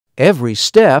Every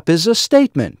step is a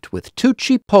statement with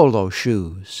TucciPolo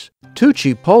shoes.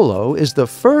 TucciPolo is the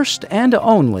first and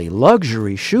only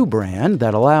luxury shoe brand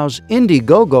that allows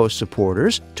Indiegogo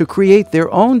supporters to create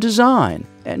their own design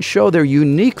and show their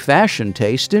unique fashion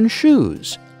taste in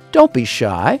shoes. Don't be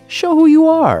shy, show who you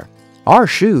are. Our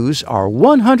shoes are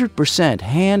 100%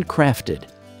 handcrafted,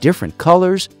 different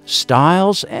colors,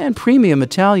 styles, and premium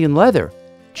Italian leather.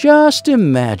 Just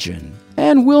imagine,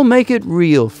 and we'll make it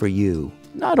real for you.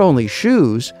 Not only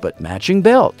shoes, but matching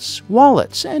belts,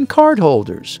 wallets, and card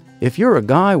holders. If you're a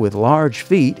guy with large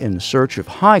feet in search of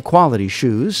high-quality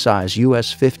shoes size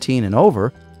US 15 and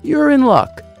over, you're in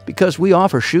luck because we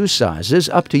offer shoe sizes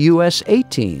up to US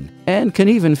 18 and can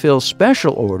even fill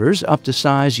special orders up to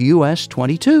size US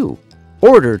 22.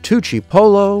 Order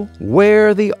TucciPolo,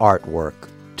 wear the artwork.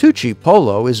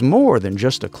 TucciPolo is more than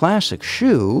just a classic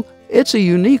shoe, it's a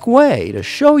unique way to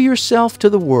show yourself to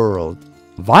the world.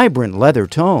 Vibrant leather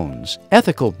tones,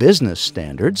 ethical business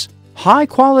standards,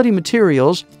 high-quality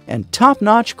materials, and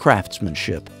top-notch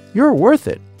craftsmanship. You're worth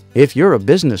it. If you're a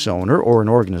business owner or an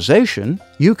organization,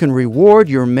 you can reward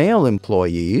your male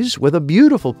employees with a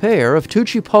beautiful pair of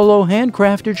TucciPolo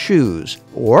handcrafted shoes.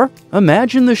 Or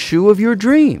imagine the shoe of your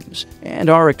dreams, and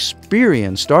our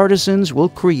experienced artisans will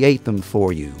create them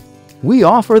for you. We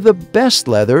offer the best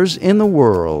leathers in the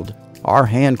world. Our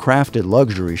handcrafted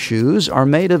luxury shoes are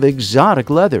made of exotic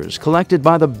leathers collected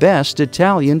by the best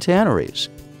Italian tanneries.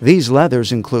 These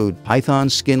leathers include python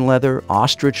skin leather,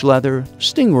 ostrich leather,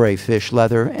 stingray fish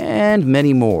leather, and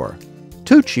many more.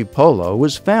 TucciPolo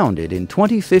was founded in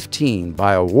 2015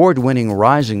 by award-winning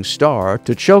rising star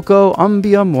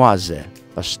TucciPolo,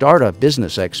 a startup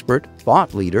business expert,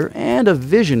 thought leader, and a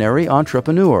visionary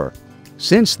entrepreneur.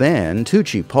 Since then,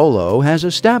 TucciPolo has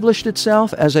established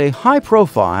itself as a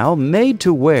high-profile,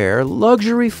 made-to-wear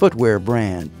luxury footwear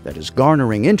brand that is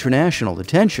garnering international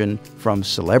attention from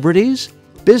celebrities,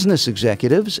 business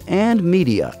executives, and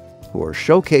media, who are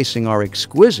showcasing our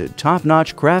exquisite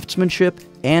top-notch craftsmanship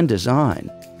and design.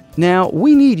 Now,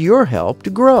 we need your help to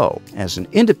grow as an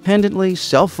independently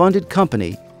self-funded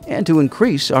company and to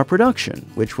increase our production,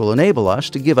 which will enable us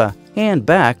to give a hand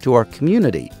back to our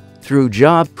community through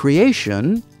job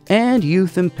creation and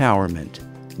youth empowerment.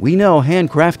 We know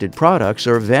handcrafted products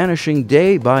are vanishing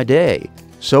day by day,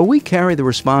 so we carry the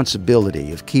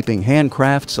responsibility of keeping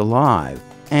handcrafts alive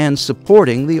and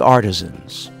supporting the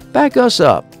artisans. Back us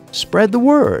up, spread the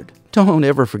word. Don't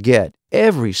ever forget,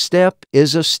 every step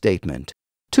is a statement.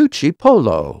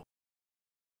 TucciPolo.